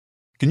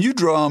Can you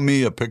draw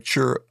me a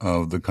picture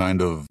of the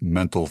kind of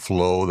mental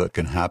flow that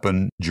can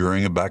happen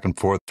during a back and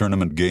forth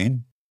tournament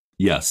game?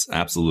 Yes,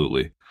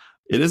 absolutely.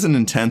 It is an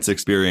intense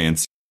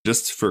experience.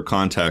 Just for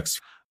context,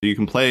 you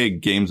can play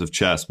games of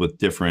chess with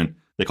different,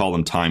 they call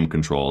them time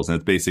controls, and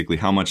it's basically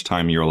how much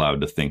time you're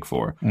allowed to think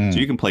for. So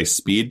you can play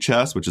speed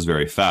chess, which is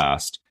very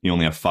fast. You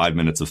only have 5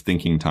 minutes of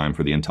thinking time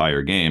for the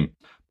entire game.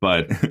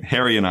 But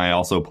Harry and I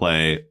also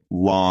play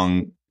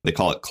long, they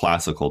call it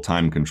classical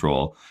time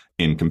control,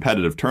 in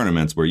competitive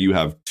tournaments where you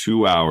have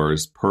 2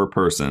 hours per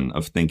person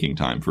of thinking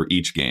time for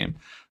each game.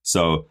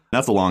 So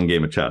that's a long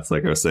game of chess,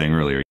 like I was saying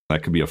earlier.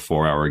 That could be a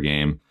 4-hour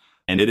game.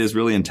 And it is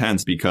really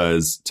intense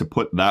because to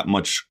put that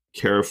much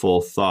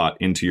careful thought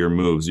into your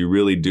moves, you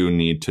really do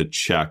need to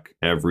check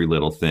every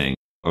little thing.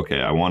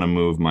 Okay, I want to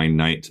move my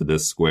knight to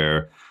this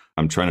square.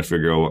 I'm trying to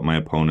figure out what my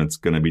opponent's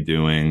going to be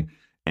doing.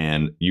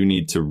 And you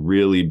need to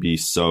really be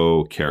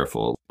so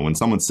careful. When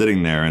someone's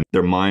sitting there and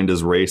their mind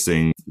is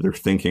racing, they're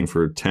thinking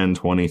for 10,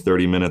 20,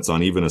 30 minutes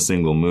on even a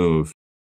single move,